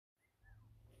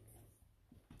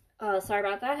Sorry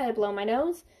about that. I had to blow my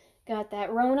nose. Got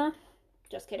that Rona.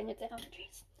 Just kidding, it's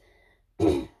allergies.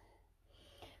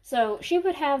 So, she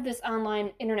would have this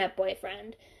online internet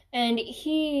boyfriend, and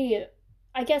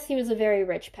I guess he was a very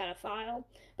rich pedophile.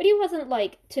 But he wasn't,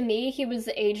 like, to me, he was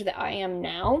the age that I am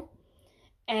now.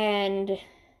 And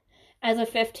as a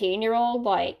 15-year-old,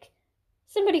 like,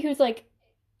 somebody who's, like,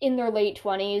 in their late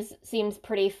 20s seems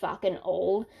pretty fucking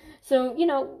old. So, you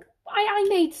know, I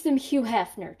made some Hugh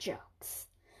Hefner jokes.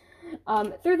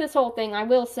 Through this whole thing, I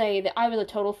will say that I was a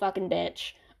total fucking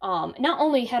bitch. Not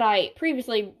only had I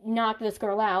previously knocked this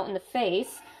girl out in the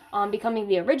face, becoming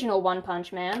the original One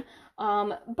Punch Man,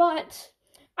 but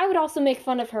I would also make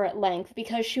fun of her at length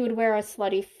because she would wear a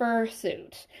slutty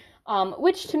fursuit,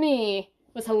 which to me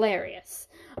was hilarious.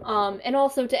 And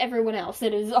also to everyone else,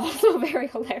 it is also very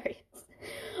hilarious.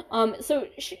 So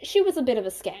she was a bit of a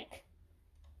skank.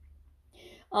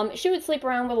 She would sleep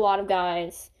around with a lot of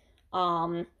guys,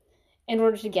 in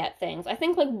order to get things. I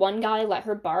think, like, one guy let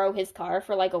her borrow his car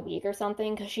for, like, a week or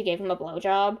something because she gave him a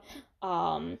blowjob.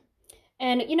 And,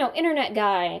 you know, internet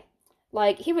guy,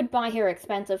 like, he would buy her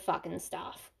expensive fucking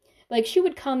stuff. Like, she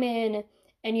would come in,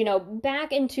 and, you know,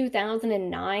 back in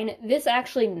 2009, this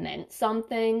actually meant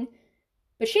something.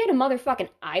 But she had a motherfucking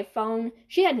iPhone.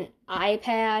 She had an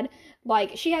iPad.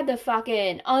 Like, she had the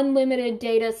fucking unlimited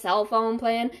data cell phone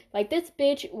plan. Like, this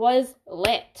bitch was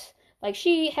lit. Like,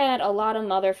 she had a lot of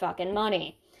motherfucking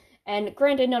money. And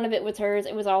granted, none of it was hers.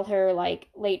 It was all her, like,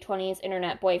 late 20s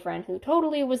internet boyfriend who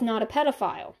totally was not a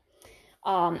pedophile.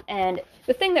 And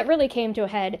the thing that really came to a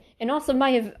head, and also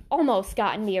might have almost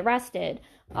gotten me arrested,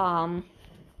 and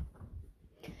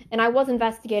I was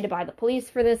investigated by the police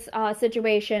for this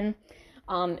situation,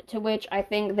 to which I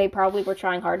think they probably were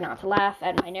trying hard not to laugh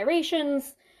at my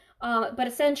narrations, but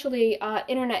essentially,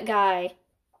 internet guy,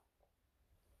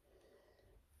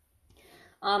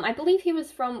 I believe he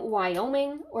was from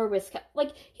Wyoming or Wisconsin.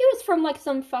 Like, he was from, like,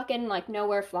 some fucking, like,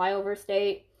 nowhere flyover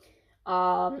state.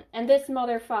 And this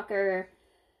motherfucker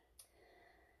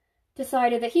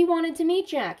decided that he wanted to meet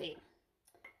Jackie.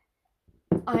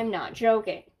 I'm not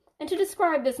joking. And to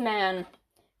describe this man,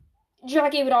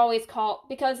 Jackie would always call,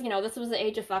 because, you know, this was the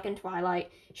age of fucking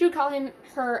Twilight, she would call him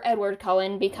her Edward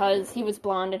Cullen because he was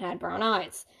blonde and had brown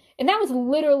eyes. And that was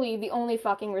literally the only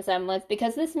fucking resemblance,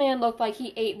 because this man looked like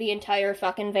he ate the entire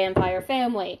fucking vampire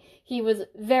family. He was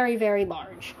very, very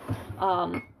large.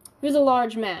 He was a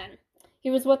large man. He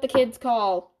was what the kids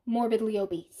call morbidly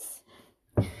obese.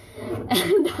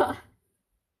 And,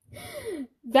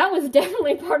 that was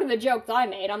definitely part of the jokes I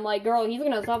made. I'm like, girl, he's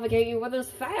gonna suffocate you with his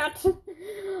fat.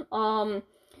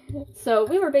 So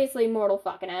we were basically mortal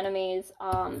fucking enemies.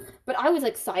 But I was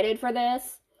excited for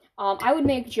this. I would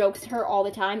make jokes to her all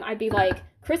the time. I'd be like,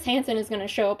 Chris Hansen is gonna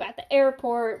show up at the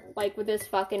airport, like, with this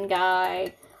fucking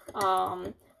guy.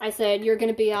 I said, you're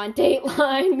gonna be on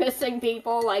Dateline, missing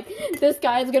people. Like, this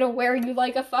guy's gonna wear you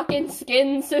like a fucking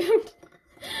skin suit.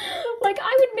 Like,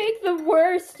 I would make the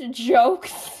worst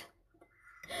jokes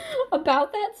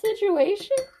about that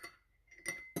situation.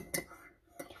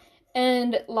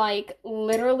 And, like,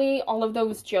 literally all of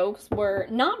those jokes were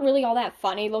not really all that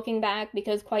funny looking back,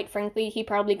 because, quite frankly, he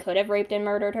probably could have raped and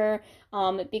murdered her,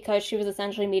 because she was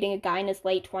essentially meeting a guy in his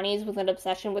late 20s with an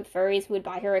obsession with furries who would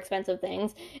buy her expensive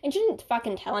things, and she didn't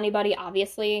fucking tell anybody,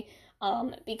 obviously,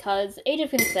 because age of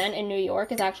consent in New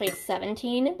York is actually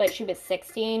 17, but she was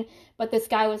 16, but this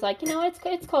guy was like, you know,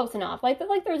 it's close enough, like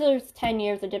there's 10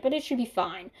 years of it, but it should be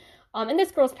fine. And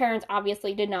this girl's parents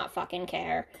obviously did not fucking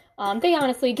care. They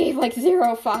honestly gave, like,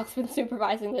 zero fucks with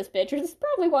supervising this bitch, which is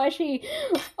probably why she,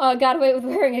 got away with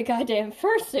wearing a goddamn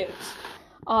fursuit.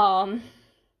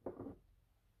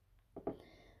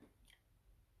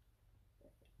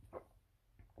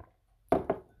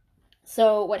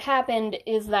 So what happened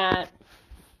is that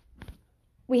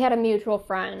we had a mutual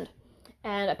friend,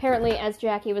 and apparently as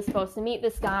Jackie was supposed to meet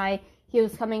this guy, he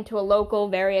was coming to a local,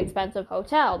 very expensive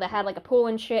hotel that had, like, a pool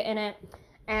and shit in it,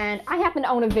 and I happened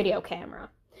to own a video camera.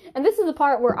 And this is the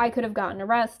part where I could have gotten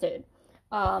arrested.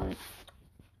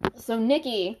 So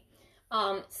Nikki,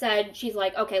 said, she's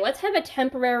like, okay, let's have a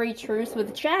temporary truce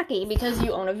with Jackie because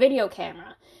you own a video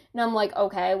camera. And I'm like,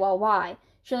 okay, well, why?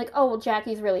 She's like, oh, well,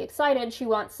 Jackie's really excited. She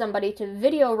wants somebody to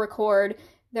video record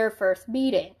their first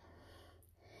meeting.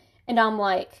 And I'm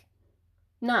like,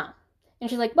 no. And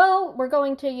she's like, well, we're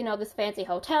going to, you know, this fancy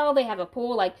hotel. They have a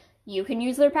pool. Like, you can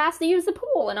use their pass to use the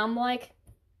pool. And I'm like,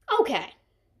 okay.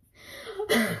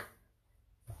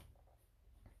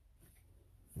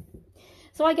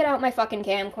 So I get out my fucking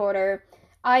camcorder.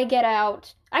 I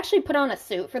actually put on a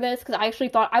suit for this because I actually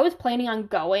thought I was planning on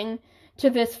going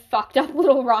to this fucked up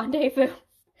little rendezvous.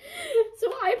 So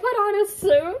I put on a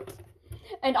suit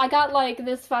And I got, like,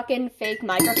 this fucking fake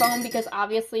microphone because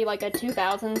obviously, like, a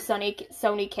 2000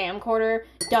 Sony camcorder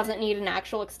doesn't need an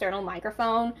actual external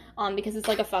microphone, because it's,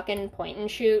 like, a fucking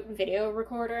point-and-shoot video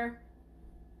recorder.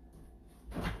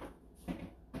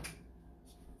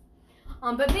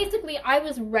 But basically, I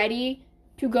was ready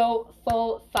to go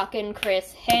full fucking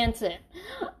Chris Hansen.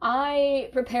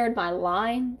 I prepared my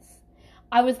lines.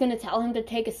 I was gonna tell him to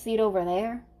take a seat over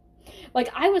there. Like,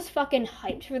 I was fucking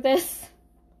hyped for this.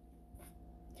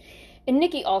 And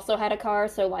Nikki also had a car,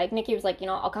 so, like, Nikki was like, you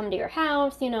know, I'll come to your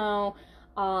house, you know,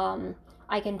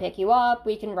 I can pick you up,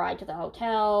 we can ride to the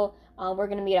hotel, we're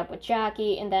gonna meet up with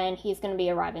Jackie, and then he's gonna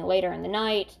be arriving later in the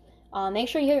night. Make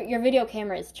sure your video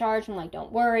camera is charged. I'm like,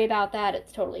 don't worry about that,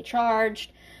 it's totally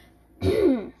charged.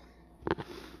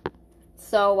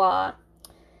 So,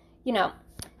 you know,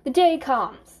 the day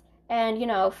comes, and, you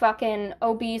know, fucking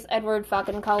obese Edward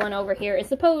fucking Cullen over here is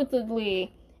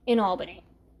supposedly in Albany.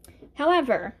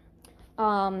 However,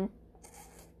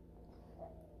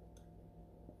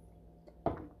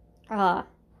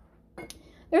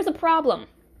 there's a problem.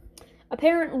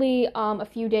 Apparently, a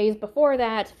few days before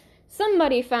that,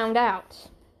 somebody found out.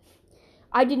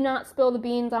 I did not spill the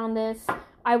beans on this.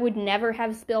 I would never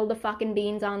have spilled the fucking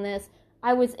beans on this.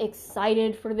 I was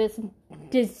excited for this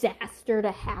disaster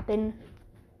to happen.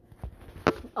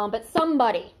 But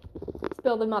somebody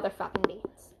spilled the motherfucking beans.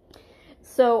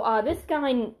 So, this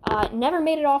guy, never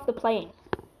made it off the plane.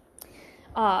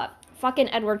 Fucking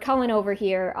Edward Cullen over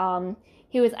here,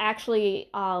 he was actually,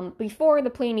 before the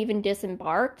plane even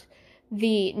disembarked,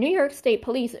 the New York State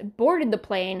Police boarded the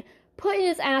plane, put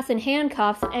his ass in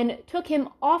handcuffs, and took him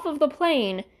off of the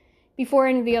plane before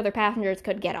any of the other passengers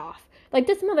could get off. Like,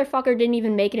 this motherfucker didn't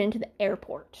even make it into the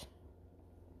airport.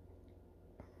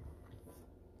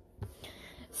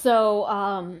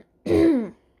 So,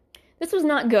 this was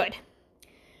not good.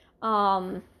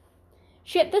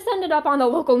 Shit, this ended up on the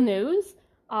local news,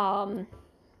 and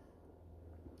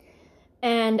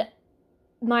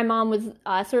my mom was,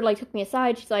 sort of, like, took me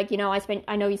aside. She's like, you know,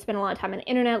 I know you spend a lot of time on the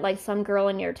internet, like, some girl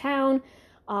in your town,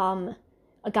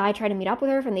 a guy tried to meet up with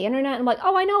her from the internet. I'm like,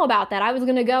 oh, I know about that. I was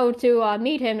gonna go to,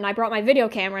 meet him, and I brought my video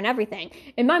camera and everything.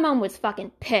 And my mom was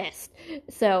fucking pissed.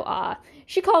 So,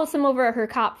 she calls some of her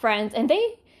cop friends, and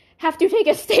they have to take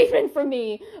a statement from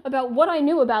me about what I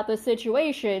knew about this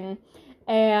situation,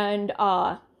 and,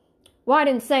 well, I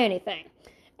didn't say anything.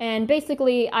 And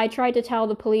basically, I tried to tell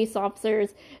the police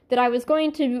officers that I was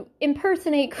going to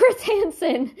impersonate Chris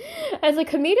Hansen as a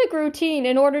comedic routine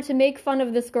in order to make fun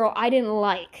of this girl I didn't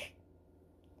like.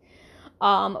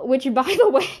 Which, by the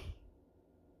way,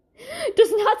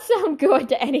 does not sound good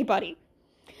to anybody.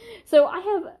 So I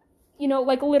have, you know,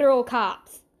 like, literal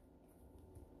cops.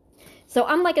 So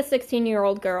I'm, like, a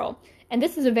 16-year-old girl, and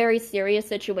this is a very serious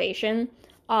situation.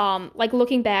 Like,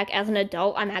 looking back as an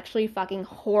adult, I'm actually fucking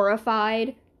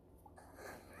horrified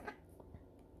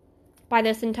by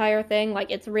this entire thing. Like,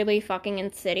 it's really fucking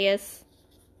insidious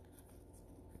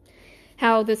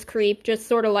how this creep just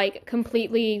sort of, like,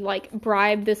 completely, like,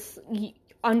 bribed this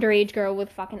underage girl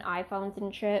with fucking iPhones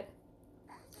and shit.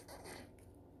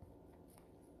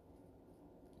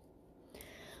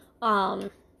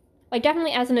 Like,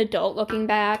 definitely as an adult looking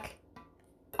back,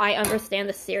 I understand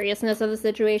the seriousness of the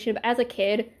situation, but as a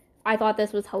kid, I thought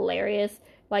this was hilarious.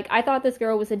 Like, I thought this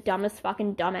girl was the dumbest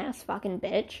fucking dumbass fucking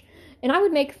bitch, and I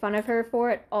would make fun of her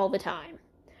for it all the time.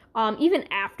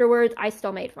 Even afterwards, I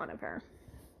still made fun of her.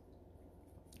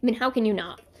 I mean, how can you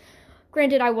not?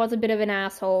 Granted, I was a bit of an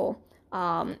asshole,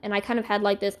 and I kind of had,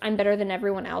 like, this I'm better than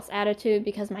everyone else attitude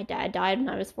because my dad died when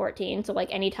I was 14, so,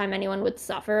 like, anytime anyone would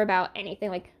suffer about anything,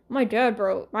 like,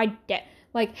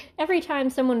 like, every time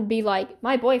someone would be like,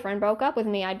 my boyfriend broke up with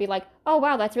me, I'd be like, oh,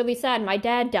 wow, that's really sad, my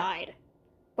dad died.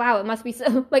 Wow, it must be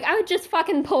so, like, I would just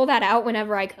fucking pull that out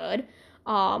whenever I could,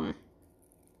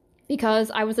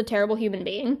 because I was a terrible human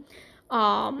being.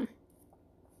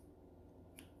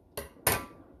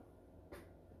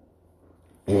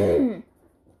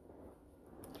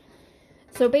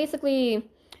 So basically,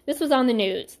 this was on the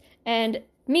news, and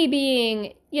me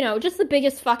being, you know, just the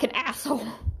biggest fucking asshole,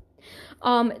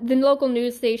 the local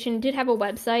news station did have a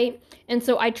website, and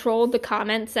so I trolled the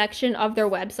comment section of their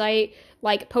website,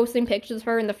 like, posting pictures of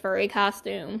her in the furry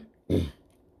costume,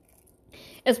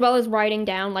 as well as writing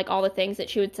down, like, all the things that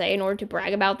she would say in order to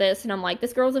brag about this, and I'm like,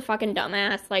 this girl's a fucking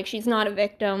dumbass, like, she's not a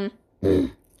victim.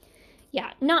 Yeah,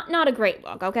 not a great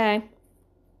look, okay?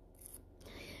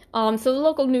 So the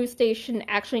local news station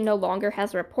actually no longer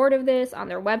has a report of this on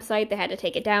their website. They had to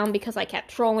take it down because I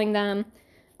kept trolling them.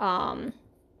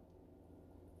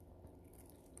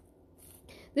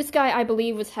 This guy, I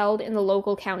believe, was held in the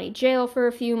local county jail for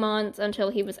a few months until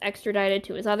he was extradited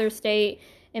to his other state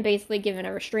and basically given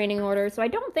a restraining order. So I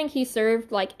don't think he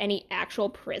served, like, any actual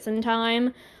prison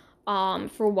time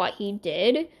for what he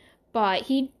did, but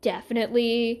he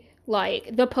definitely,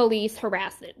 like, the police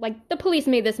harassed it. Like, the police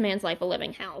made this man's life a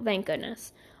living hell, thank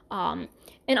goodness. And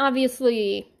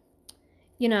obviously,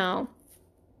 you know,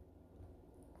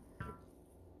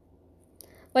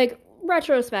 like,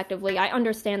 retrospectively, I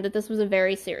understand that this was a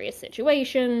very serious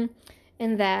situation,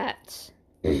 and that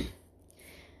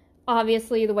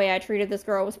obviously the way I treated this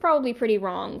girl was probably pretty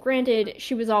wrong. Granted,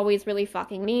 she was always really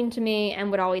fucking mean to me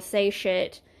and would always say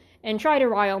shit and try to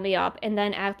rile me up and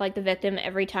then act like the victim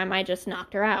every time I just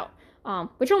knocked her out.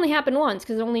 Which only happened once,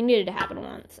 because it only needed to happen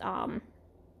once.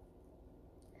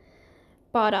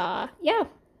 Yeah.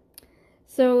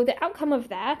 So the outcome of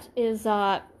that is,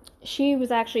 she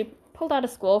was actually pulled out of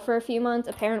school for a few months,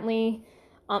 apparently.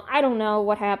 I don't know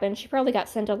what happened. She probably got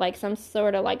sent to, like, some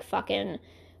sort of, like, fucking,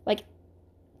 like,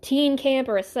 teen camp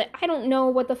or I don't know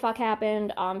what the fuck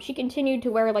happened. She continued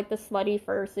to wear, like, the slutty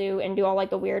fursuit and do all, like,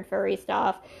 the weird furry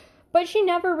stuff. But she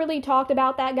never really talked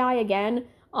about that guy again.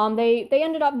 They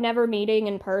ended up never meeting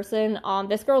in person.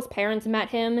 This girl's parents met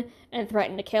him and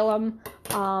threatened to kill him.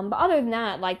 But other than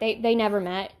that, like, they never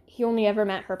met. He only ever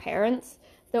met her parents.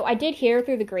 Though I did hear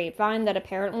through the grapevine that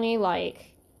apparently,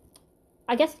 like,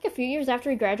 I guess like a few years after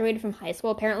he graduated from high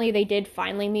school, apparently they did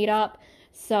finally meet up.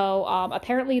 So,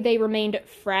 apparently they remained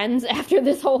friends after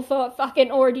this whole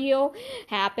fucking ordeal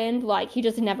happened. Like, he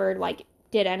just never, like,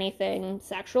 did anything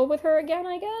sexual with her again,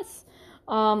 I guess.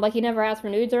 Like, he never asked for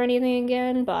nudes or anything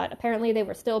again, but apparently they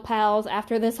were still pals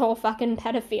after this whole fucking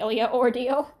pedophilia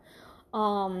ordeal.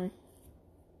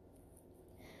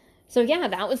 So yeah,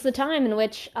 that was the time in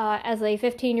which, as a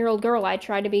 15-year-old girl, I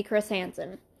tried to be Chris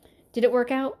Hansen. Did it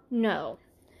work out? No.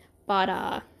 But,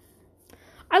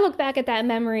 I look back at that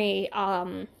memory,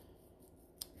 as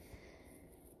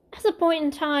a point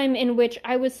in time in which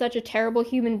I was such a terrible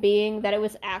human being that it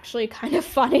was actually kind of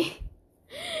funny.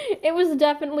 It was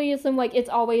definitely some, like, It's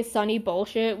Always Sunny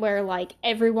bullshit where, like,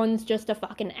 everyone's just a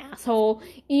fucking asshole.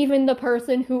 Even the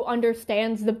person who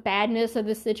understands the badness of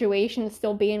the situation is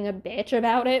still being a bitch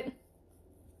about it.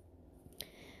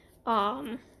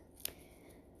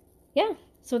 Yeah.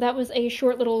 So that was a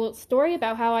short little story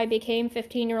about how I became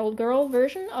 15-year-old girl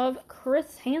version of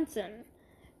Chris Hansen.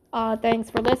 Thanks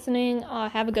for listening.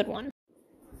 Have a good one.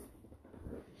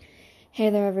 Hey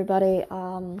there, everybody.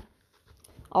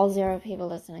 All 0 people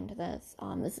listening to this.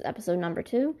 This is episode number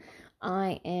 2.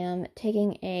 I am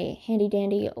taking a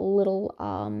handy-dandy little,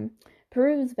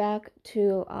 peruse back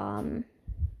to, I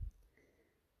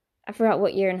forgot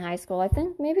what year in high school. I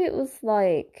think maybe it was,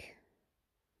 like,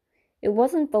 it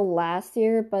wasn't the last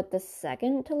year, but the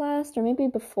second to last, or maybe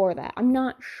before that. I'm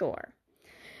not sure.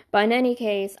 But in any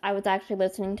case, I was actually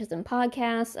listening to some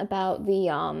podcasts about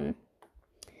the,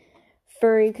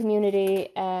 furry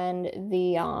community and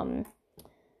the,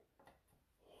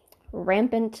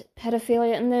 rampant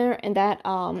pedophilia in there, and that,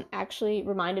 actually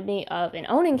reminded me of an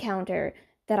own encounter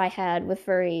that I had with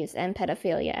furries and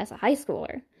pedophilia as a high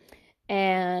schooler.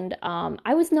 And,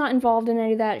 I was not involved in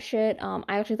any of that shit. I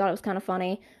actually thought it was kind of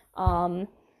funny. But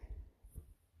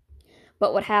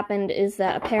what happened is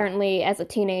that apparently, as a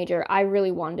teenager, I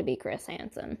really wanted to be Chris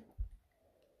Hansen.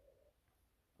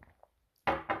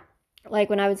 Like,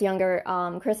 when I was younger,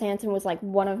 Chris Hansen was, like,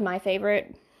 one of my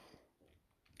favorite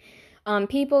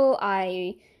people.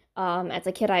 As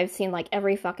a kid, I've seen, like,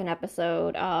 every fucking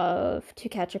episode of To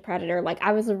Catch a Predator. Like,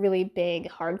 I was a really big,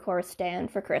 hardcore stan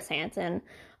for Chris Hansen.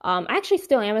 I actually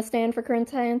still am a stan for Chris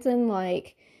Hansen.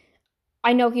 Like,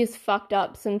 I know he's fucked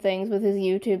up some things with his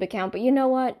YouTube account, but you know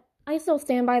what? I still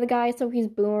stand by the guy, so he's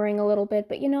boomering a little bit,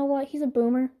 but you know what? He's a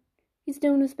boomer. He's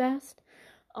doing his best.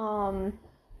 But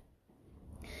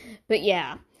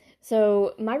yeah.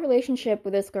 So, my relationship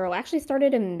with this girl actually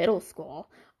started in middle school.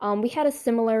 We had a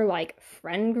similar, like,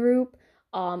 friend group,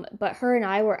 but her and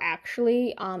I were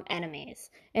actually, enemies.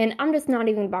 And I'm just not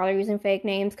even bother using fake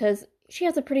names, because she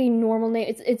has a pretty normal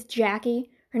name. It's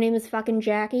Jackie. Her name is fucking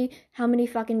Jackie. How many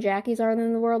fucking Jackies are there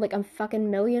in the world? Like, a fucking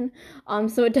million.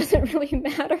 So it doesn't really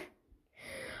matter.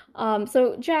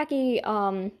 So Jackie,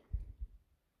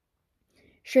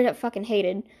 straight up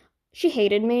fucking she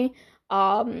hated me.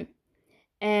 And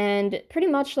pretty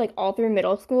much, like, all through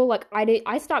middle school, like,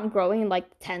 I stopped growing in,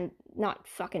 like,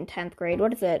 10th grade,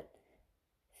 what is it?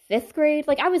 5th grade?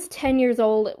 Like, I was 10 years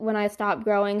old when I stopped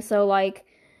growing, so, like,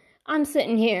 I'm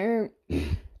sitting here,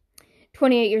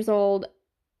 28 years old,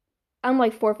 I'm,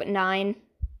 like, 4'9",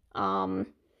 and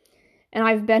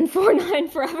I've been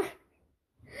 4'9" forever.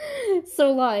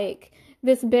 So, like,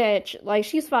 this bitch, like,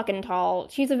 she's fucking tall.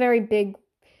 She's a very big,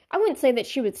 I wouldn't say that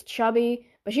she was chubby,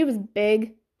 but she was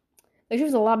big. Like, she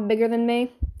was a lot bigger than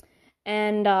me.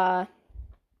 And,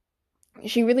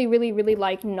 she really, really, really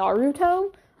liked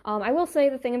Naruto. I will say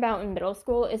the thing about in middle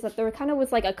school is that there kind of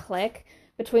was, like, a clique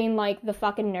between, like, the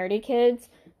fucking nerdy kids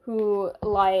who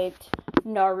liked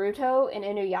Naruto and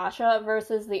Inuyasha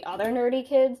versus the other nerdy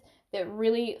kids that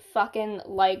really fucking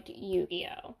liked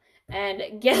Yu-Gi-Oh!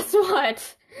 And guess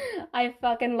what? I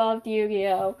fucking loved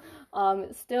Yu-Gi-Oh!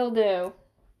 Still do.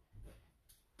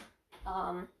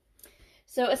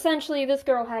 So essentially, this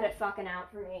girl had it fucking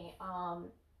out for me.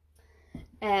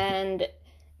 And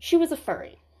she was a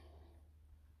furry.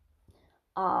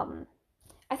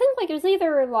 I think, like, it was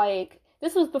either, like,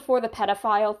 this was before the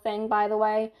pedophile thing, by the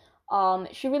way.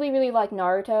 She really, really liked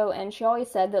Naruto, and she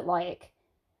always said that, like,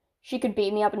 she could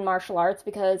beat me up in martial arts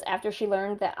because after she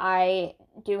learned that I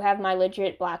do have my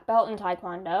legit black belt in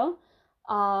Taekwondo,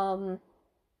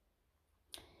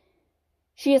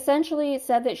 she essentially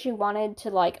said that she wanted to,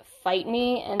 like, fight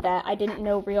me and that I didn't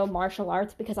know real martial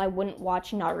arts because I wouldn't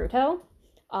watch Naruto.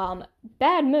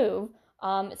 Bad move.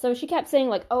 So she kept saying,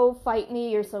 like, oh, fight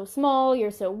me, you're so small,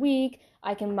 you're so weak,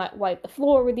 I can wipe the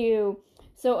floor with you.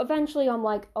 So eventually I'm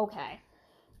like, okay,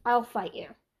 I'll fight you.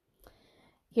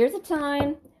 Here's a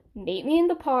time, meet me in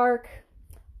the park,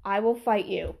 I will fight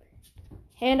you.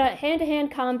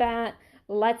 Hand-to-hand combat,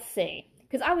 let's see.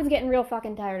 Because I was getting real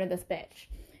fucking tired of this bitch.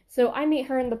 So I meet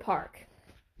her in the park.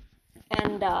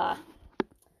 And,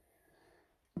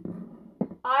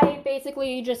 I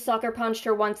basically just sucker punched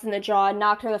her once in the jaw and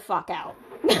knocked her the fuck out.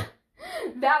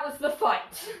 That was the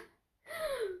fight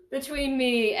between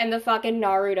me and the fucking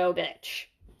Naruto bitch.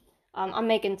 I'm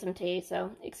making some tea,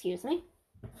 so excuse me.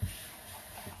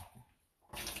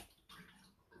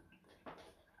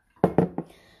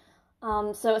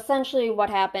 So essentially what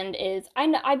happened is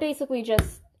I basically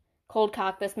just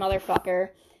cold-cocked this motherfucker.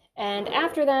 And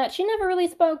after that, she never really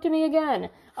spoke to me again.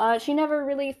 She never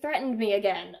really threatened me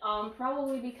again.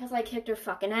 Probably because I kicked her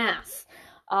fucking ass.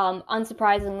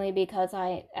 Unsurprisingly, because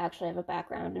I actually have a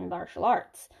background in martial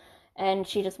arts. And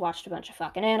she just watched a bunch of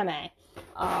fucking anime.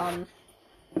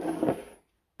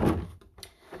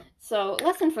 So,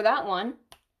 lesson for that one.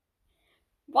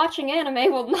 Watching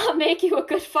anime will not make you a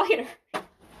good fighter.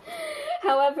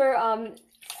 However,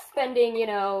 spending,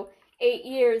 8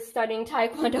 years studying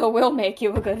Taekwondo will make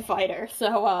you a good fighter.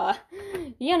 So,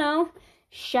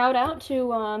 shout out to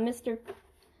Mr.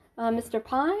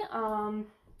 Pai,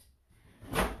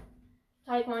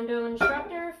 Taekwondo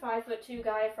instructor, 5'2"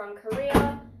 guy from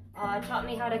Korea, taught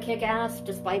me how to kick ass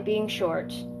despite being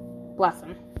short. Bless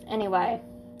him. Anyway,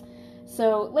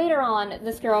 so later on,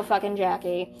 this girl fucking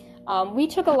Jackie, we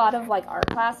took a lot of, like, art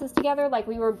classes together. Like,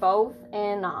 we were both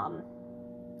in,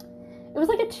 it was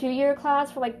like a 2-year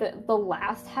class for, like, the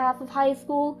last half of high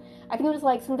school. I think it was,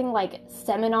 like, something like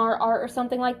seminar art or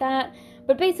something like that.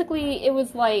 But basically, it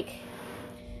was, like,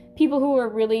 people who were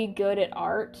really good at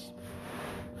art.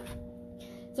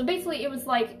 So basically, it was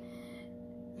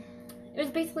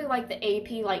basically like the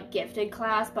AP, like, gifted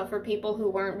class, but for people who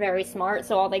weren't very smart,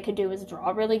 so all they could do was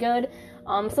draw really good.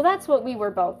 So that's what we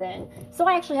were both in. So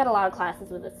I actually had a lot of classes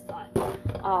with this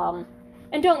slut.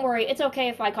 And don't worry, it's okay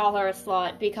if I call her a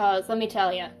slut, because let me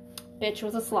tell you, bitch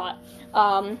was a slut.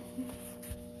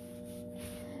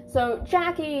 So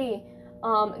Jackie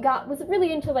was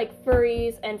really into, like,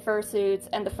 furries and fursuits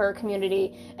and the fur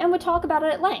community, and would talk about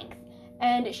it at length.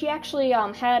 And she actually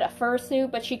had a fursuit,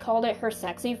 but she called it her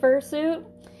sexy fursuit,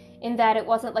 in that it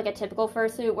wasn't like a typical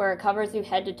fursuit where it covers you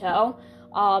head to toe.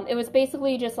 It was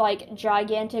basically just, like,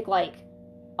 gigantic, like,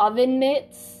 oven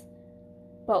mitts,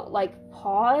 but, like,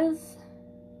 paws.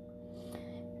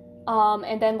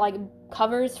 And then, like,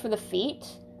 covers for the feet,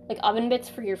 like oven mitts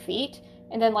for your feet,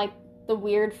 and then, like, the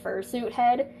weird fursuit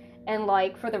head. And,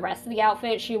 like, for the rest of the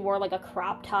outfit, she wore, like, a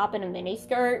crop top and a mini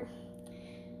skirt.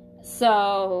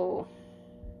 So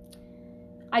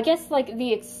I guess, like,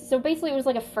 so basically it was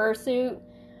like a fursuit,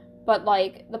 but,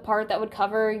 like, the part that would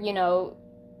cover,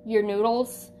 your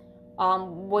noodles,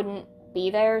 wouldn't be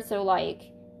there, so,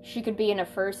 like, she could be in a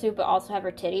fursuit but also have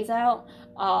her titties out,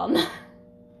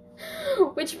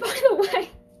 which, by the way,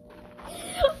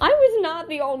 I was not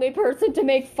the only person to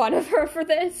make fun of her for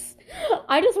this.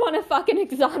 I just want to fucking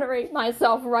exonerate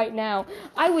myself right now.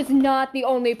 I was not the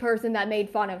only person that made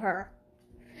fun of her.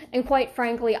 And quite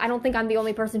frankly, I don't think I'm the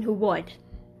only person who would.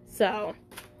 So,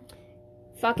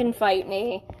 fucking fight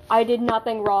me. I did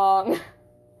nothing wrong.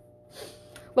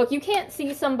 Look, you can't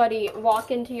see somebody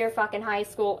walk into your fucking high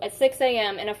school at 6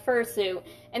 a.m. in a fursuit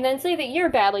and then say that you're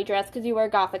badly dressed because you wear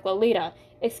Gothic Lolita.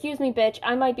 Excuse me, bitch,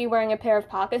 I might be wearing a pair of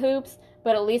pocket hoops,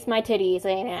 but at least my titties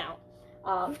ain't out.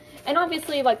 And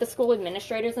obviously, like, the school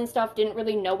administrators and stuff didn't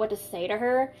really know what to say to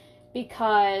her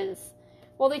because,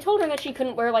 well, they told her that she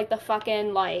couldn't wear, like, the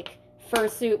fucking, like,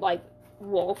 fursuit, like,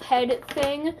 wolf head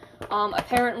thing.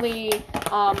 Apparently,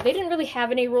 they didn't really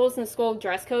have any rules in the school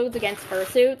dress codes against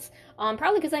fursuits,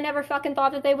 probably because I never fucking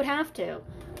thought that they would have to.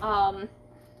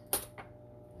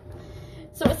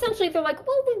 So essentially, they're like,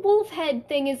 well, the wolf head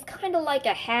thing is kind of like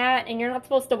a hat, and you're not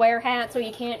supposed to wear hats, so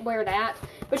you can't wear that.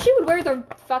 But she would wear the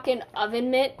fucking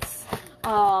oven mitts.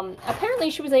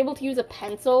 Apparently, she was able to use a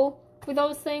pencil with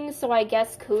those things, so I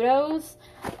guess kudos.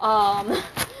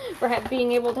 For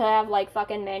being able to have, like,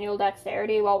 fucking manual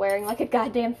dexterity while wearing, like, a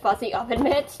goddamn fuzzy oven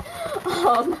mitt.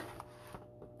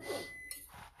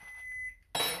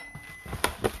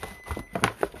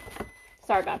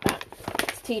 Sorry about that.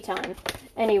 It's tea time.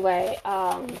 Anyway,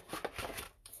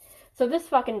 so this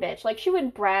fucking bitch, like, she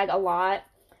would brag a lot.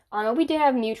 We did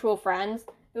have mutual friends,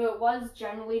 though it was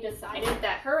generally decided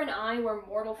that her and I were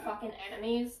mortal fucking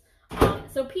enemies.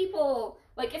 So people,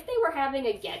 like, if they were having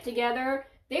a get-together,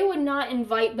 they would not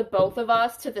invite the both of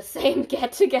us to the same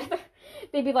get-together.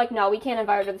 They'd be like, no, we can't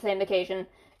invite her to the same occasion.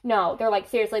 No, they're like,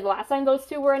 seriously, the last time those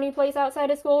two were any place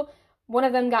outside of school, one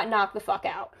of them got knocked the fuck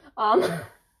out.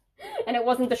 And it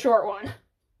wasn't the short one.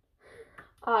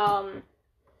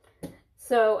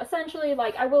 So essentially,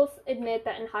 like, I will admit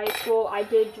that in high school, I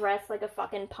did dress like a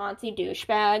fucking poncy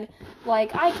douchebag.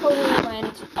 Like, I totally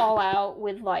went all out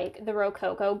with, like, the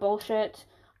Rococo bullshit.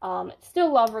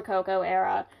 Still love Rococo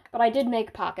era, but I did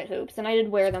make pocket hoops, and I did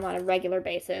wear them on a regular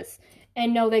basis.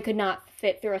 And no, they could not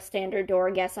fit through a standard door.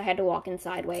 Yes, I had to walk in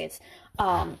sideways.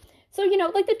 So, you know,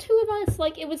 like, the two of us,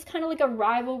 like, it was kind of like a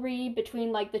rivalry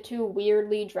between, like, the two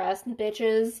weirdly dressed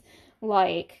bitches.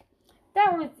 Like,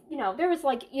 that was, you know, there was,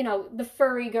 like, you know, the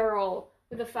furry girl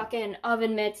with the fucking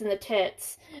oven mitts and the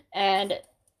tits, and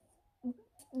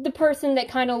the person that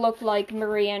kind of looked like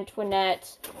Marie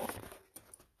Antoinette,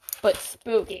 but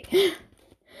spooky. So,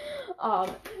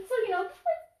 you know,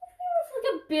 there was,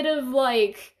 like, a bit of,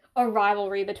 like, a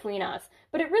rivalry between us.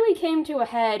 But it really came to a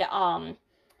head,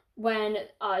 when,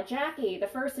 Jackie, the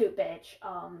fursuit bitch,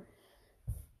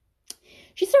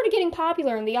 she started getting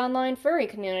popular in the online furry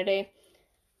community.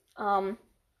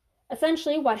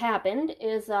 Essentially what happened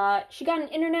is, she got an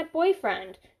internet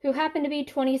boyfriend who happened to be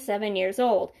 27 years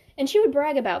old, and she would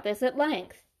brag about this at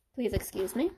length. Please excuse me.